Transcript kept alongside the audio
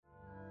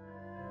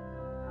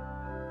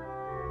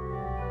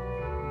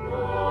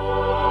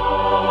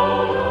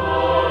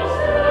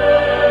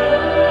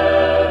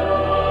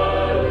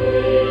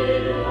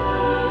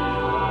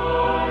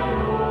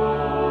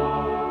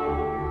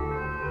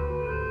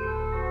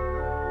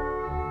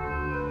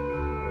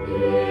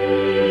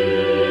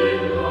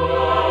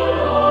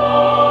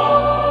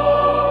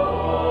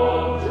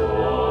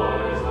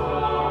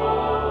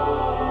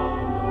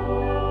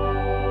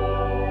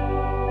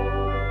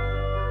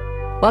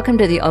Welcome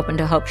to the Open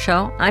to Hope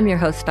Show. I'm your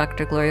host,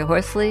 Dr. Gloria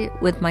Horsley,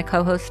 with my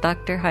co-host,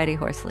 Dr. Heidi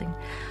Horsley.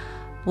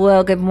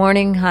 Well, good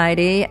morning,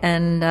 Heidi,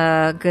 and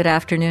good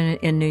afternoon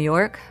in New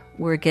York.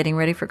 We're getting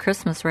ready for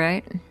Christmas,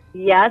 right?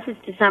 Yes,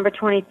 it's December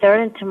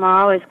 23rd, and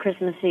tomorrow is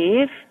Christmas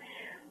Eve,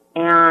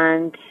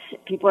 and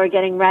people are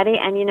getting ready.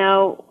 And, you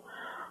know,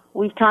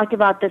 we've talked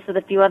about this with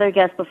a few other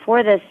guests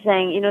before this,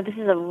 saying, you know, this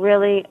is a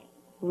really,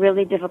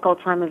 really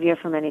difficult time of year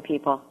for many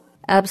people.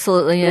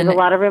 Absolutely. There's a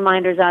lot of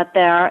reminders out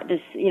there. This,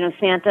 you know,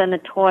 Santa and the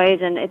toys,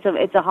 and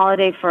it's a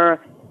holiday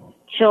for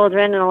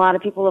children, and a lot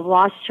of people have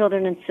lost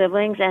children and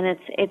siblings, and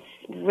it's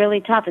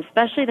really tough,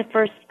 especially the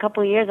first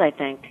couple of years, I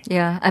think.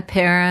 Yeah, a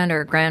parent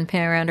or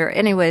grandparent or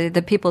anyway,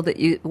 the people that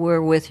you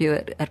were with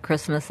you at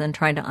Christmas and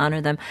trying to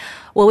honor them.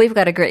 Well, we've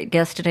got a great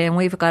guest today, and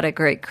we've got a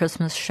great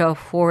Christmas show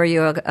for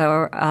you,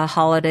 a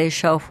holiday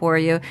show for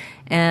you.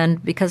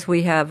 And because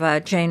we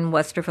have Jane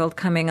Westerfield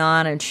coming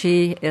on, and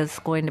she is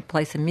going to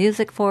play some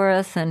music for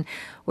us, and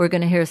we're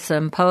going to hear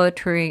some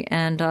poetry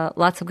and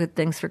lots of good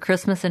things for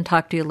Christmas, and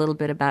talk to you a little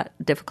bit about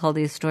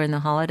difficulties during the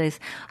holidays.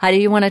 Heidi,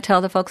 you want to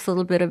tell the folks a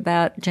little bit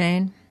about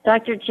Jane?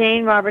 Dr.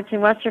 Jane Robertson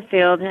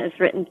Westerfield has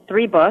written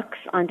 3 books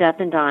on death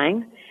and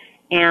dying,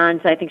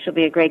 and I think she'll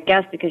be a great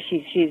guest because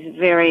this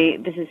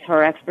is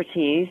her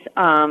expertise.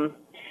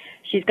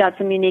 She's got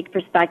some unique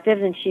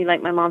perspectives, and she,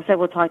 like my mom said,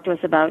 will talk to us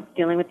about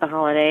dealing with the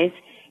holidays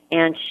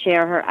and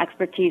share her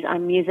expertise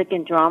on music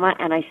and drama.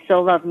 And I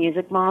so love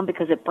music, Mom,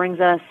 because it brings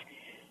us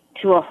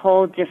to a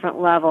whole different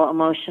level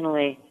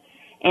emotionally.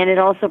 And it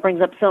also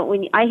brings up, so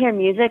when I hear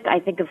music, I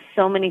think of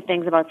so many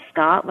things about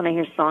Scott when I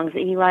hear songs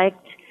that he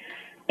liked.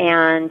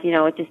 And, you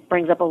know, it just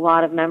brings up a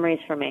lot of memories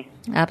for me.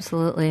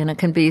 Absolutely, and it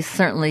can be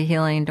certainly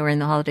healing during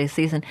the holiday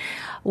season.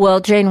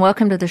 Well, Jane,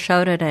 welcome to the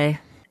show today.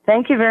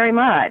 Thank you very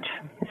much.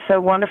 It's so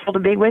wonderful to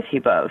be with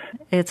you both.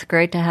 It's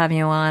great to have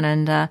you on.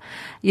 And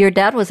your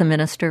dad was a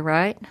minister,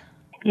 right?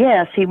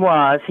 Yes, he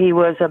was. He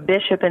was a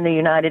bishop in the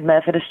United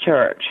Methodist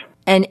Church.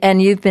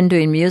 And you've been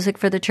doing music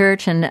for the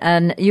church,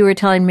 and you were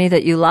telling me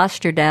that you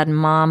lost your dad and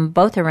mom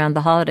both around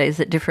the holidays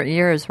at different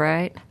years,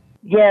 right?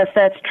 Yes,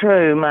 that's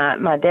true.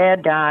 My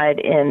dad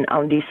died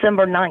on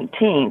December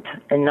 19th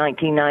in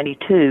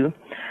 1992,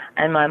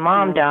 and my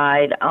mom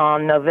died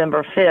on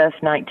November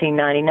 5th,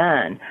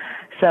 1999.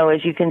 So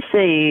as you can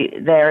see,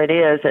 there it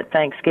is at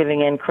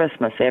Thanksgiving and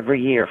Christmas every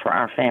year for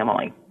our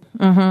family.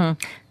 Mm-hmm.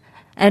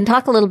 And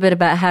talk a little bit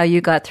about how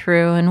you got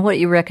through and what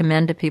you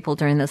recommend to people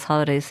during this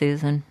holiday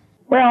season.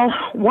 Well,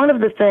 one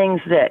of the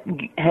things that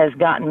has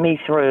gotten me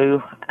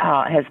through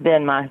has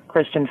been my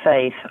Christian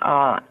faith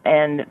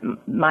and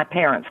my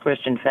parents'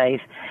 Christian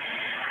faith.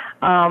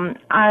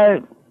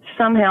 I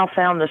somehow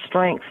found the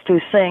strength to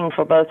sing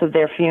for both of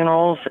their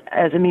funerals.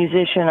 As a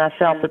musician, I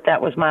felt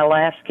that was my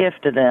last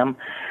gift to them.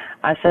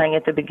 I sang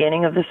at the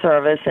beginning of the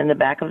service in the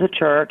back of the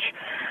church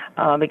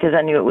because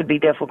I knew it would be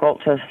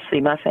difficult to see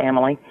my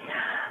family.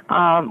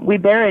 We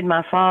buried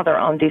my father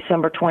on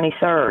December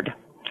 23rd.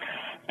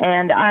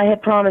 And I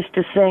had promised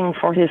to sing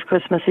for his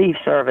Christmas Eve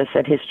service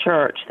at his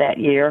church that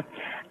year,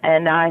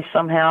 and I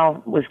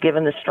somehow was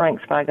given the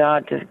strength by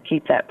God to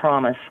keep that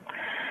promise.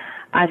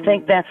 I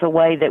think that's a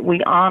way that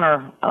we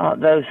honor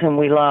those whom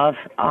we love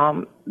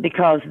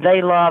because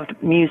they loved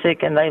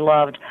music and they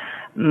loved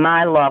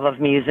my love of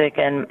music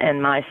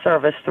and my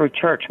service through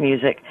church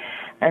music.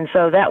 And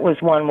so that was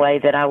one way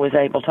that I was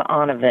able to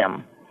honor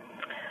them.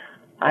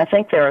 I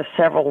think there are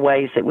several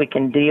ways that we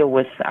can deal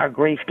with our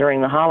grief during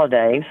the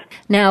holidays.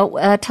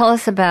 Now, tell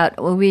us about,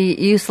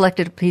 you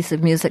selected a piece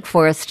of music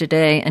for us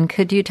today, and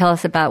could you tell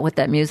us about what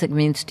that music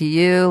means to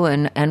you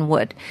and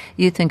what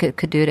you think it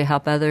could do to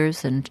help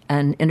others and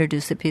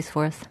introduce the piece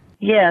for us?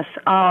 Yes,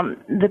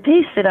 the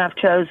piece that I've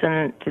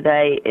chosen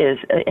today is,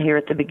 here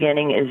at the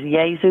beginning, is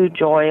Jesu,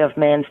 Joy of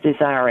Man's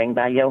Desiring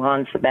by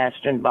Johann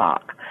Sebastian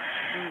Bach.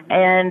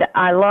 And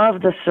I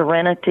love the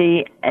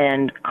serenity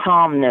and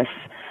calmness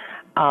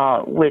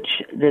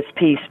which this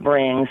piece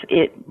brings.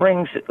 It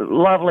brings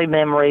lovely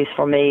memories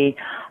for me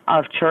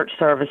of church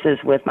services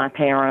with my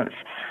parents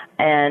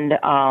and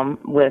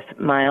with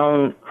my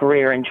own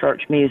career in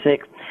church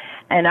music.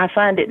 And I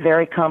find it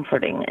very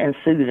comforting and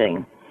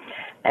soothing.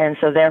 And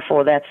so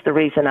therefore, that's the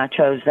reason I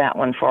chose that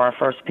one for our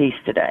first piece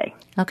today.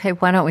 Okay,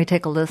 why don't we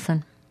take a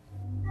listen?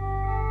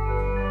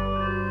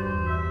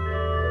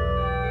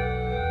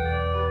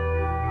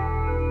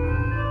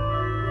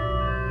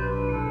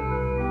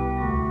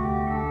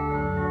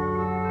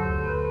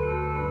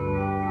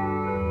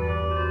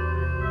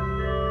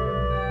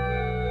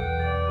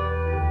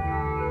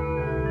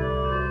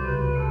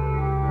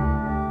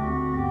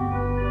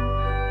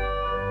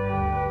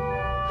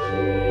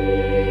 Desire.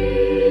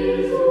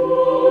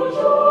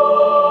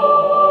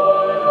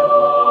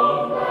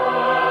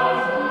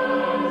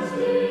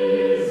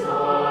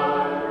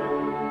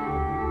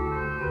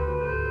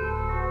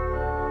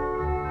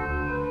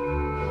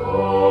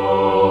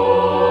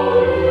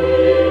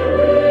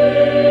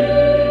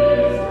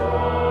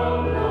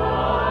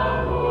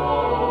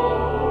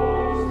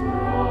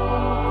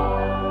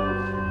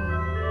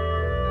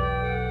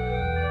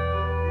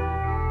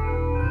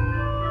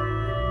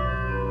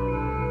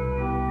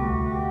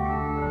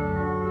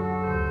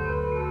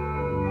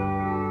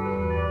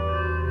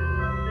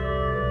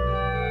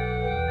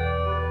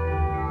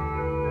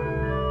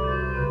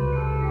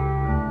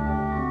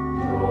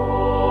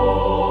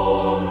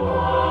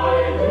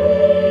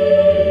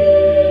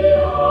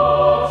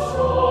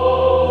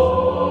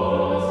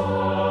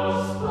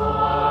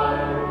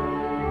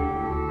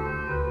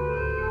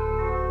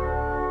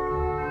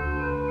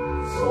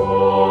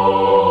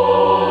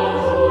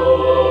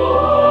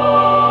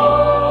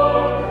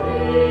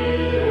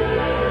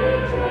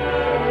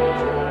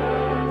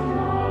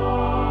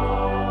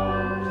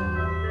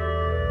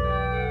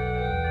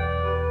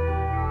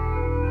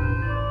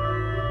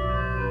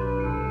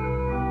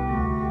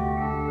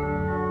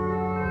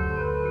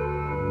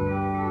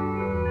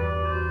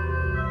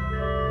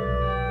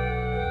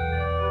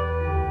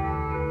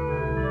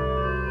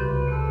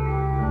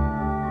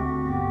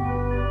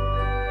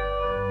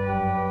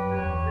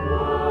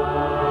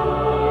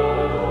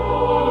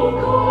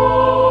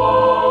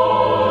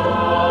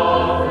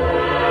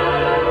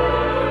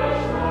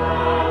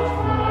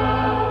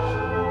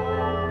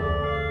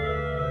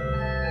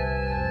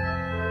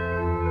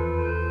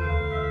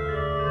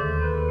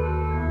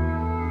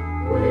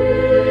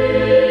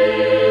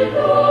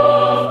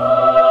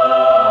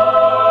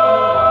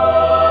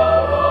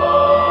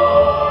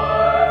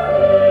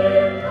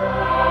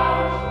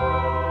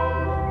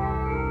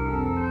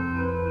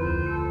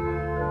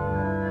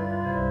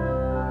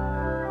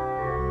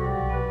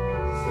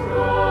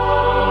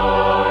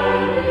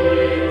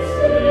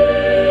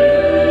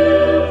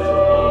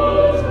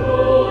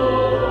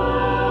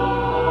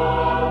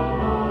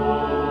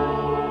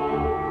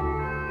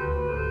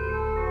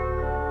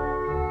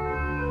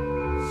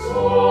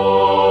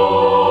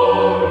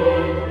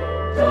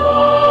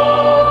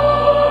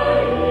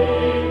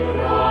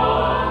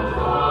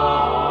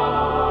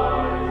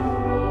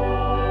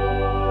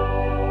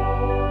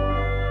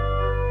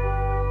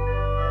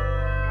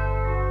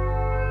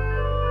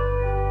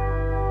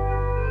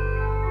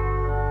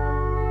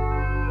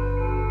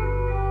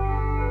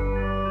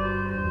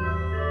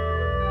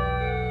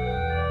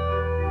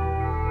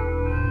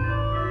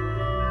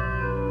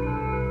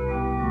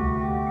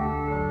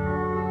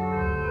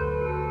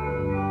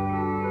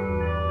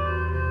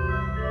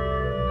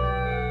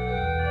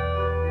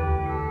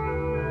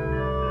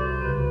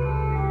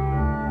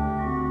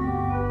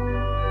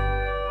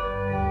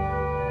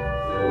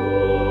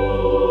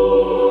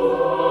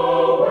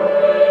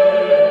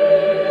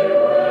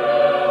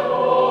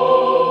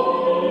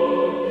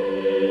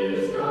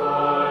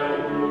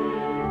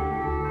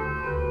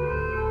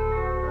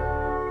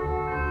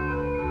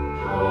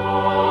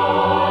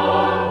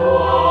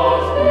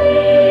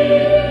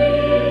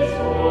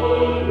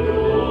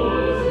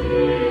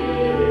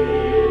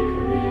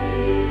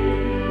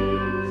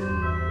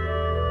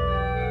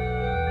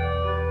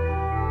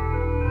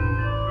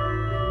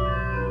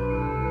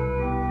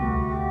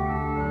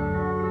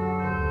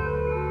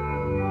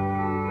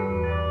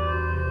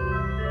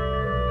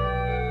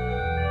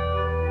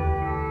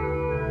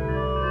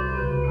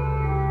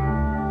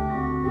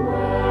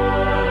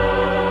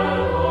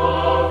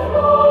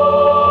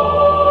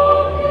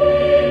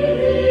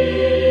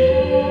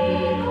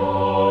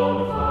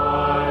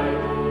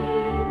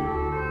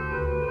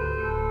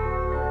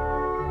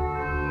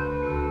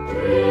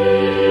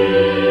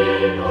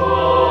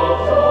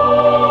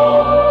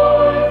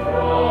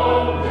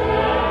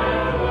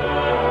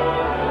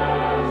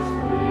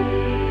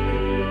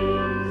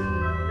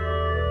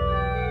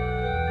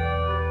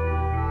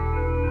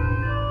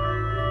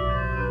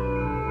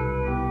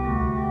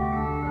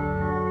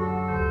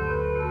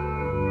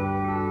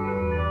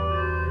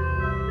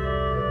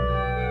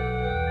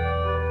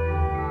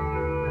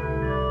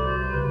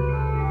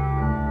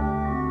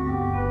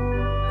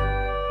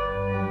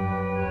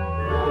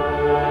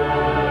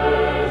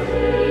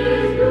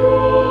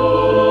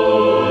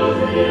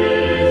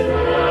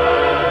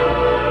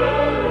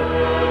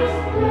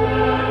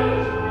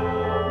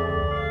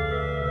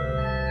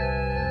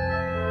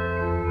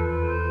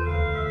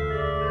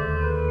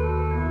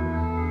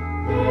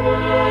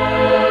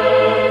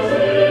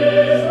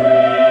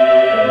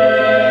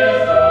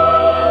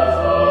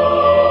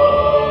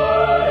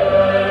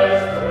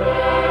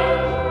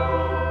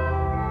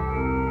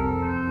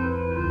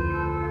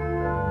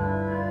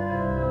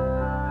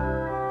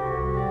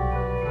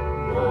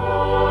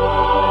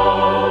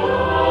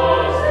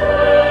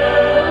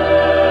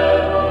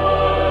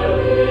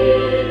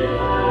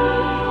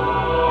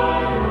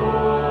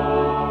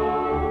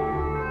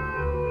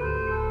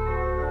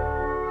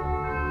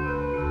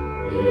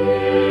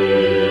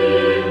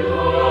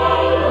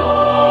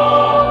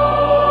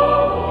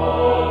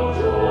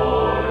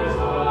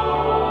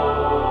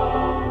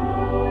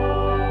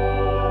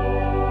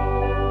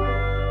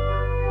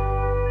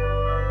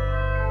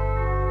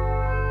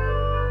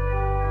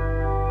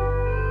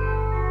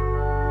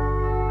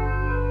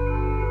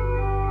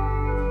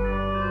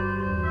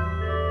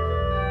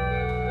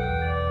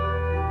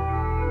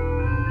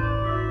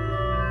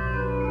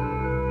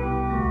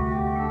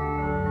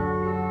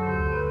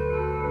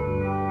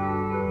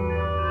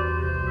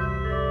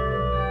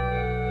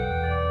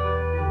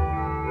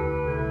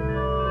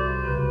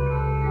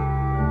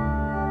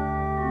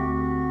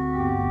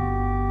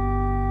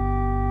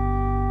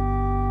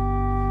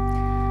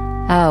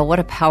 Oh, what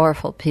a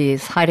powerful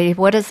piece. Heidi,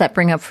 what does that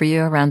bring up for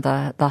you around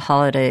the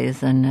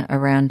holidays and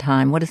around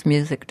time? What does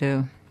music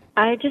do?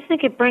 I just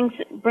think it brings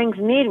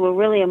me to a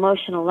really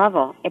emotional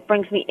level. It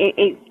brings me,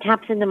 it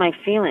taps into my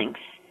feelings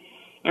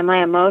and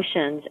my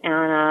emotions,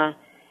 and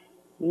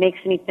makes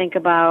me think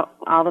about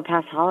all the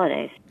past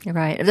holidays.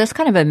 Right. There's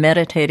kind of a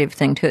meditative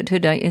thing to it, too,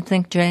 don't you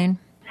think, Jane?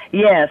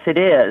 Yes, it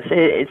is.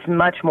 It's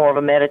much more of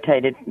a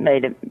meditative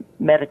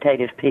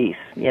piece.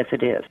 Yes,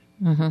 it is.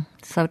 Mm-hmm.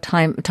 So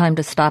time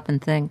to stop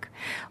and think.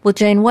 Well,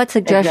 Jane, what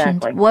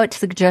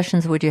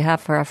suggestions would you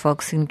have for our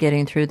folks in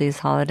getting through these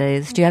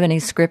holidays? Do you have any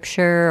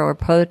scripture or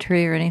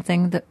poetry or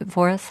anything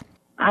for us?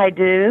 I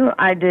do.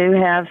 I do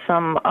have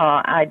some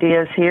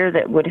ideas here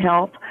that would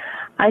help.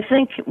 I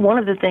think one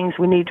of the things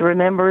we need to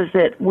remember is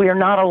that we are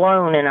not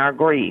alone in our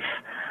grief.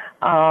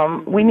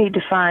 We need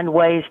to find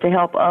ways to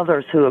help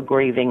others who are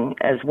grieving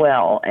as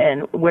well,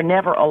 and we're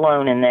never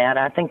alone in that.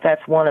 I think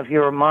that's one of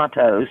your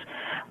mottos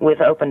with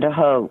Open to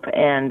Hope,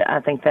 and I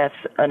think that's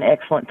an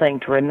excellent thing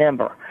to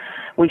remember.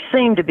 We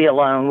seem to be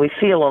alone. We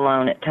feel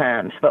alone at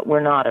times, but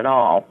we're not at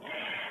all.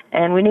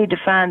 And we need to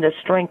find the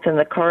strength and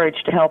the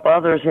courage to help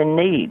others in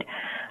need.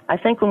 I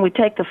think when we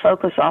take the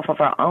focus off of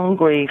our own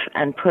grief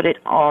and put it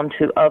on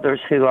to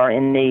others who are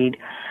in need,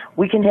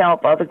 we can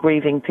help other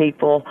grieving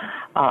people,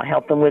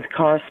 help them with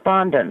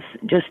correspondence,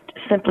 just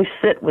simply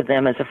sit with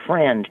them as a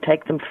friend,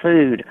 take them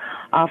food,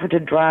 offer to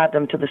drive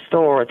them to the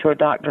store or to a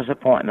doctor's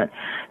appointment.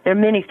 There are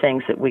many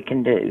things that we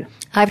can do.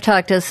 I've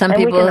talked to some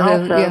people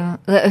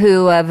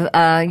who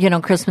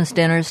have, Christmas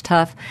dinner's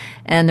tough,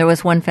 and there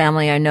was one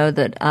family I know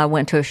that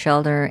went to a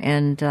shelter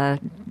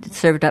and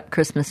served up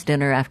Christmas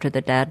dinner after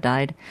the dad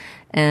died.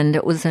 And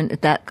it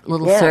wasn't that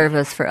little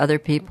service for other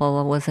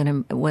people was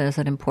an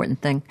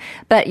important thing.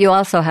 But you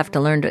also have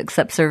to learn to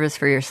accept service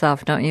for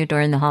yourself, don't you,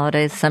 during the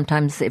holidays?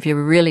 Sometimes if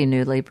you're really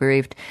newly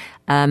bereaved,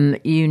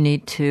 you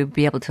need to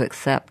be able to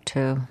accept,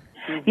 too.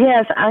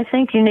 Yes, I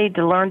think you need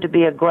to learn to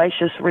be a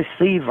gracious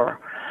receiver.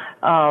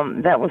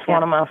 That was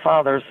one of my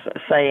father's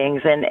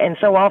sayings, and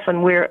so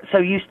often we're so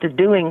used to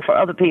doing for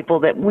other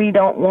people that we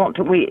don't want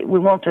to, we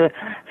want to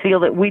feel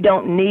that we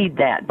don't need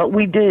that, but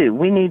we do.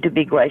 We need to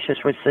be gracious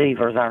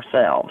receivers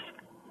ourselves.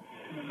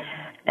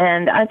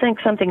 And I think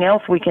something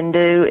else we can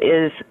do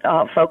is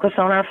focus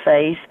on our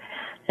faith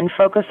and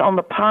focus on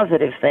the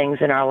positive things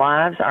in our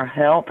lives, our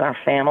health, our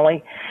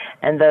family,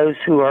 and those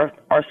who are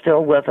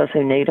still with us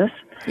who need us.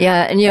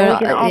 Yeah, and we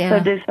can also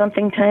do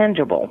something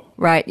tangible.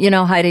 Right.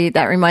 Heidi,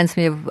 that reminds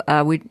me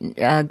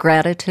of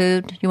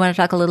gratitude. You want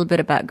to talk a little bit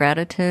about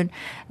gratitude?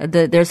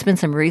 There's been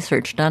some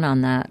research done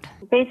on that.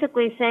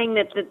 Basically saying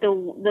that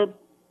the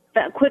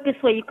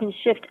quickest way you can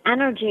shift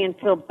energy and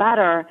feel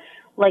better,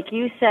 like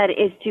you said,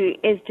 is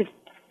to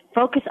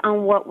focus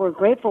on what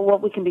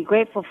we can be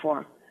grateful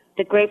for.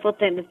 The grateful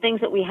thing, the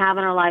things that we have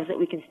in our lives that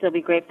we can still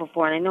be grateful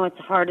for. And I know it's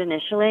hard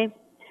initially,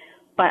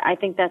 but I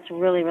think that's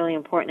really, really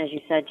important, as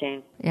you said,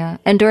 Jane. Yeah,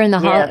 and during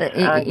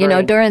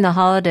the during the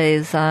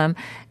holidays,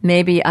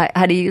 maybe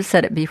Heidi, you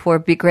said it before.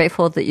 Be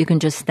grateful that you can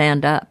just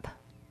stand up,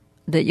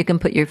 that you can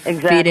put your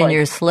feet in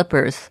your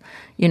slippers.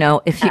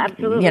 If you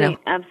absolutely.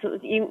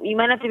 You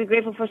might have to be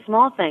grateful for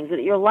small things,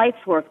 that your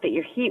lights work, that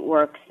your heat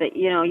works, that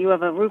you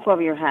have a roof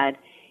over your head.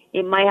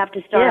 It might have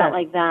to start out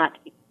like that,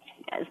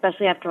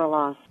 especially after a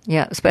loss.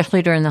 Yeah,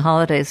 especially during the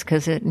holidays,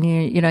 because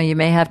you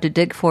may have to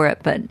dig for it,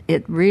 but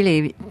it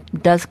really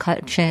does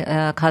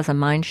cause a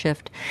mind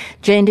shift.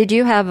 Jane, did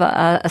you have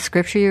a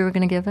scripture you were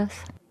going to give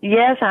us?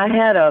 Yes, I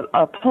had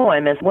a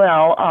poem as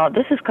well.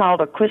 This is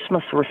called A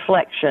Christmas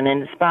Reflection,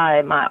 and it's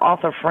by my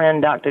author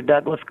friend, Dr.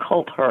 Douglas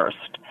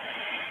Colthurst.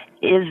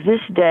 Is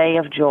this day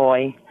of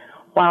joy,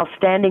 while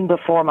standing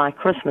before my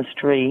Christmas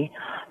tree,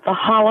 the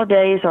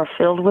holidays are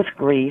filled with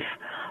grief,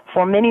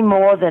 for many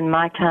more than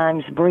my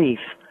time's brief.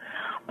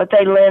 But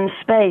they lend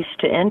space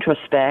to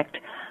introspect,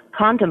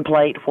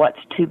 contemplate what's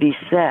to be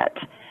set,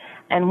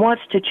 and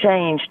what's to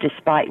change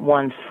despite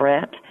one's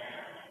fret.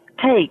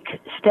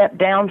 Step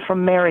down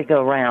from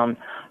merry-go-round,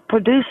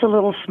 produce a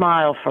little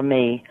smile for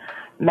me,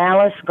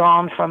 malice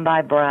gone from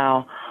thy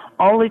brow,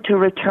 only to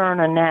return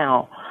a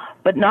now,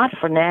 but not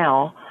for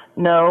now,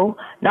 no,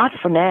 not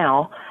for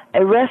now,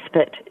 a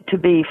respite to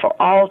be for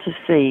all to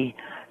see.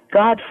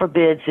 God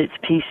forbids its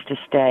peace to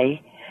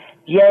stay,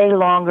 yea,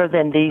 longer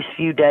than these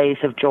few days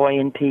of joy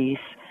and peace.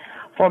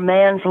 For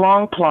man's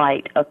long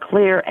plight, a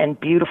clear and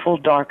beautiful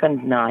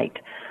darkened night,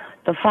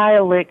 the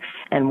fire licks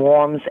and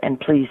warms and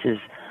pleases,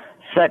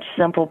 such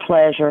simple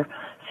pleasure,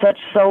 such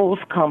soul's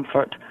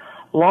comfort,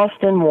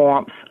 lost in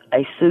warmth,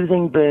 a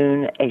soothing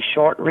boon, a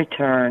short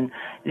return,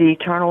 the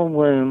eternal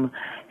womb,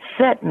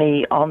 set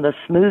me on the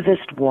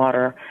smoothest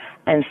water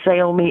and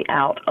sail me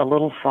out a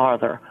little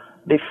farther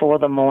before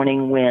the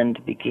morning wind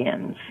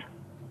begins.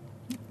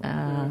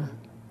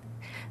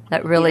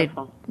 That really,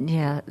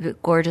 beautiful.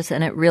 Gorgeous,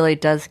 and it really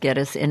does get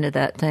us into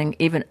that thing.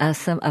 Even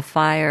a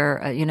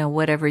fire,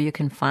 whatever you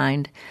can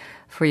find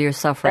for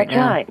yourself right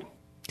now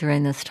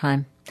during this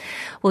time.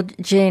 Well,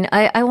 Jane,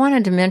 I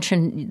wanted to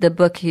mention the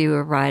book you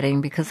were writing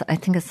because I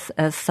think it's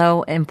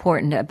so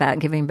important about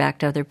giving back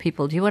to other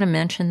people. Do you want to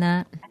mention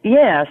that?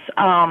 Yes.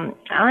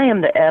 I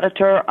am the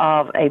editor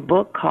of a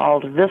book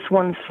called This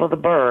One's for the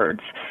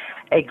Birds,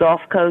 a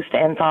Gulf Coast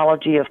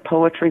anthology of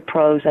poetry,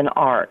 prose, and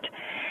art.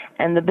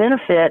 And the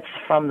benefits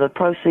from the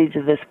proceeds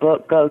of this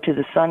book go to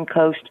the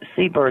Suncoast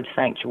Seabird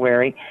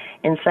Sanctuary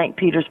in St.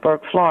 Petersburg,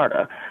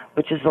 Florida,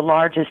 which is the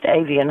largest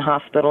avian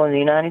hospital in the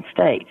United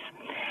States.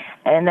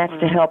 And that's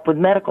to help with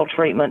medical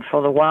treatment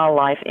for the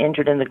wildlife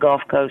injured in the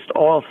Gulf Coast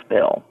oil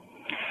spill.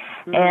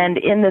 And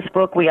in this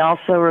book, we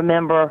also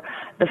remember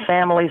the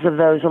families of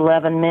those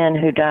 11 men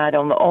who died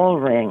on the oil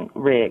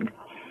rig.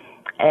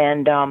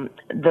 And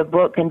the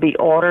book can be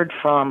ordered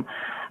from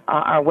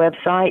our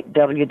website,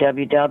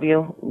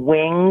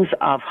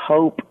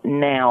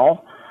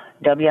 www.wingsofhopenow,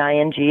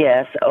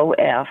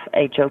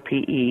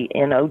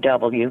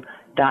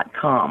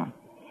 wingsofhopenow.com.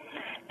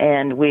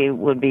 And we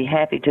would be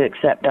happy to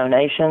accept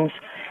donations,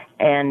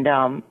 and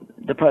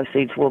the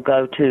proceeds will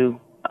go to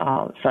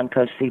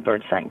Suncoast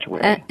Seabird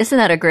Sanctuary. Isn't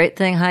that a great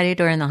thing, Heidi,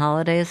 during the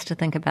holidays to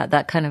think about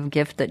that kind of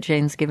gift that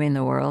Jane's giving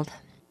the world?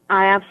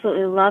 I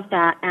absolutely love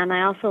that, and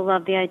I also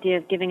love the idea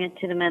of giving it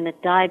to the men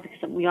that died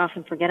because we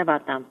often forget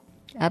about them.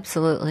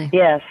 Absolutely.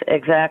 Yes,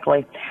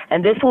 exactly.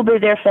 And this will be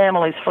their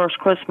family's first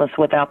Christmas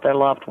without their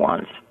loved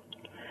ones.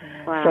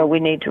 Wow. So we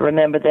need to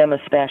remember them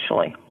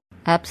especially.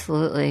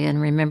 Absolutely,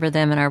 and remember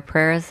them in our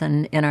prayers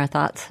and in our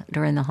thoughts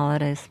during the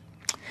holidays.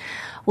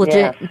 Well,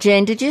 Yes.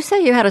 Jane, did you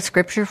say you had a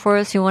scripture for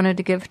us you wanted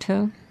to give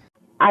to?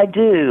 I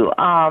do.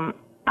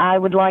 I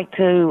would like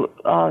to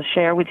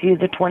share with you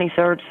the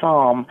 23rd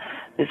Psalm.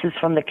 This is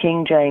from the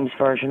King James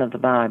Version of the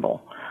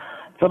Bible.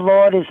 The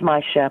Lord is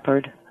my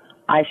shepherd,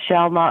 I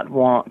shall not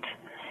want.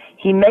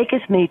 He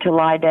maketh me to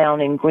lie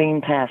down in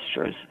green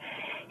pastures.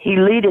 He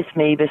leadeth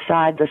me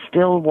beside the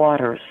still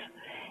waters.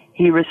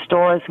 He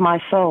restoreth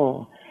my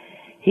soul.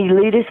 He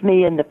leadeth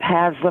me in the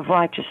paths of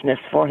righteousness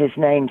for his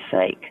name's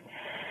sake.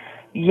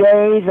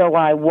 Yea, though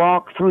I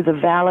walk through the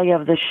valley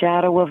of the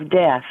shadow of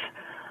death,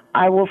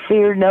 I will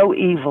fear no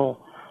evil,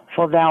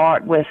 for thou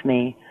art with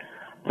me.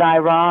 Thy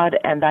rod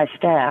and thy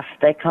staff,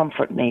 they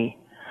comfort me.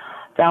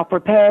 Thou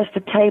preparest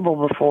a table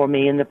before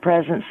me in the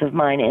presence of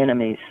mine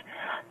enemies.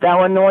 Thou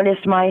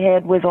anointest my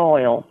head with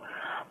oil.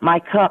 My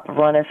cup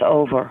runneth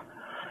over.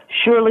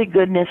 Surely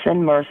goodness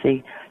and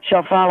mercy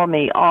shall follow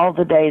me all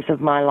the days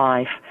of my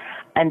life,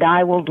 and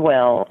I will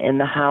dwell in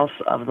the house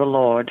of the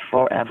Lord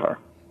forever.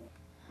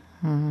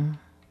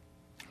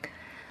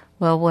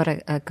 Well, what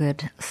a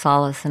good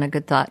solace and a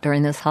good thought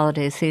during this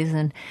holiday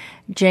season.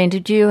 Jane,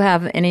 did you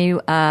have any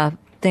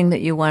thing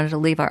that you wanted to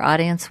leave our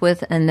audience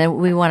with? And then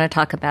we want to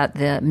talk about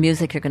the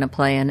music you're going to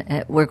play,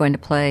 and we're going to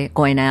play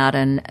Going Out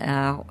and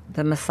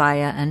the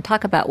Messiah, and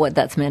talk about what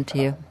that's meant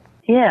to you.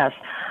 Yes.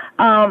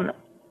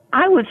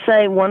 I would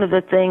say one of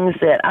the things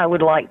that I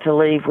would like to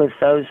leave with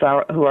those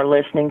who are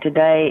listening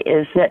today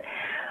is that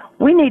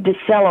we need to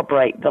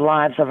celebrate the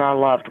lives of our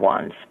loved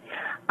ones.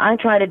 I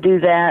try to do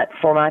that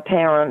for my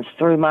parents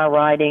through my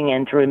writing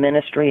and through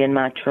ministry in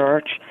my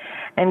church.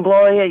 And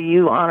Gloria,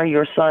 you honor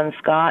your son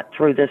Scott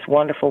through this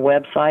wonderful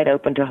website,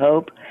 Open to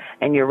Hope,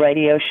 and your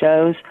radio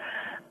shows.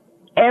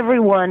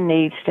 Everyone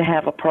needs to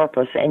have a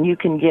purpose, and you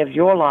can give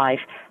your life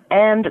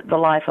and the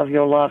life of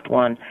your loved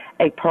one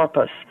a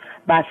purpose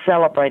by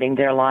celebrating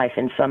their life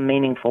in some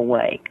meaningful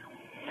way.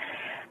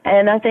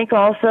 And I think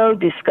also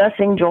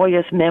discussing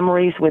joyous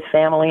memories with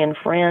family and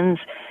friends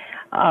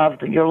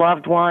of your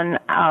loved one.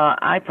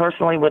 I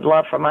personally would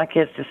love for my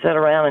kids to sit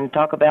around and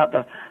talk about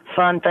the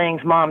fun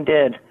things Mom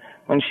did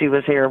when she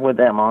was here with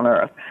them on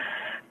Earth.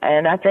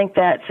 And I think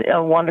that's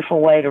a wonderful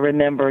way to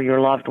remember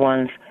your loved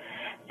ones.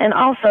 And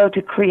also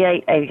to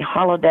create a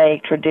holiday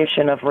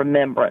tradition of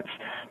remembrance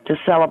to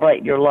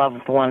celebrate your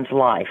loved one's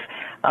life.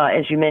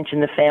 As you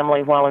mentioned, the family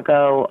a while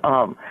ago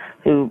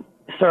who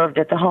served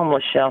at the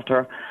homeless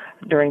shelter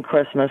during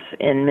Christmas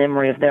in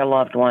memory of their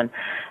loved one.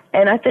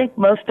 And I think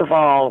most of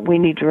all, we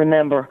need to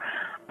remember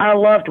our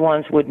loved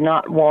ones would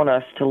not want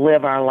us to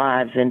live our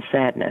lives in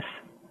sadness.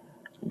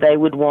 They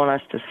would want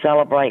us to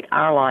celebrate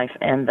our life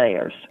and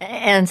theirs.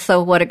 And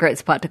so what a great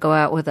spot to go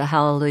out with the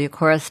Hallelujah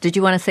Chorus. Did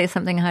you want to say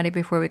something, Heidi,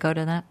 before we go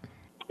to that?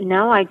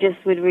 No, I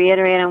just would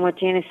reiterate on what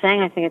Jane is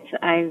saying.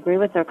 I agree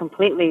with her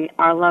completely.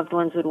 Our loved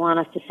ones would want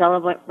us to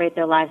celebrate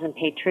their lives and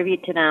pay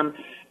tribute to them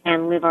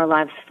and live our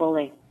lives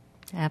fully.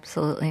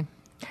 Absolutely.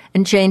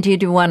 And Jane, do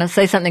you want to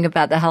say something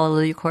about the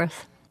Hallelujah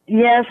Chorus?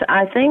 Yes,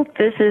 I think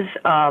this is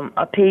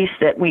a piece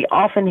that we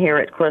often hear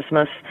at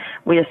Christmas.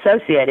 We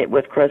associate it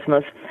with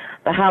Christmas,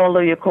 the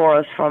Hallelujah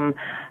Chorus from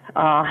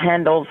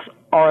Handel's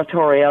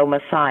oratorio,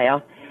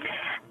 Messiah.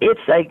 It's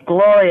a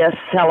glorious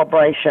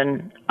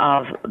celebration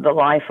of the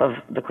life of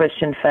the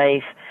Christian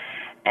faith,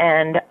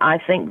 and I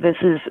think this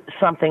is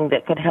something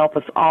that could help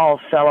us all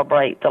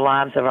celebrate the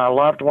lives of our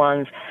loved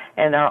ones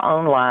and our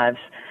own lives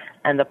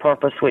and the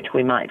purpose which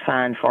we might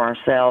find for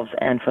ourselves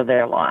and for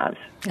their lives.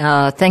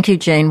 Thank you,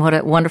 Jane. What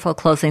a wonderful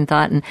closing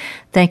thought, and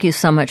thank you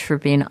so much for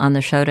being on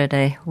the show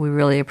today. We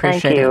really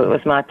appreciate it. Thank you. It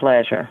was my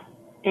pleasure.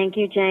 Thank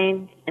you,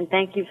 Jane, and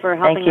thank you for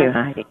helping us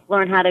Heidi.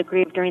 learn how to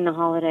grieve during the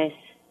holidays.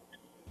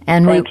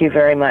 And Thank you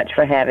very much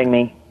for having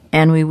me.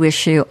 And we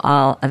wish you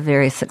all a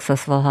very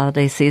successful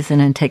holiday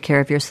season, and take care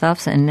of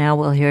yourselves. And now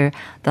we'll hear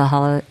the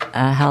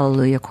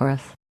Hallelujah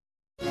Chorus.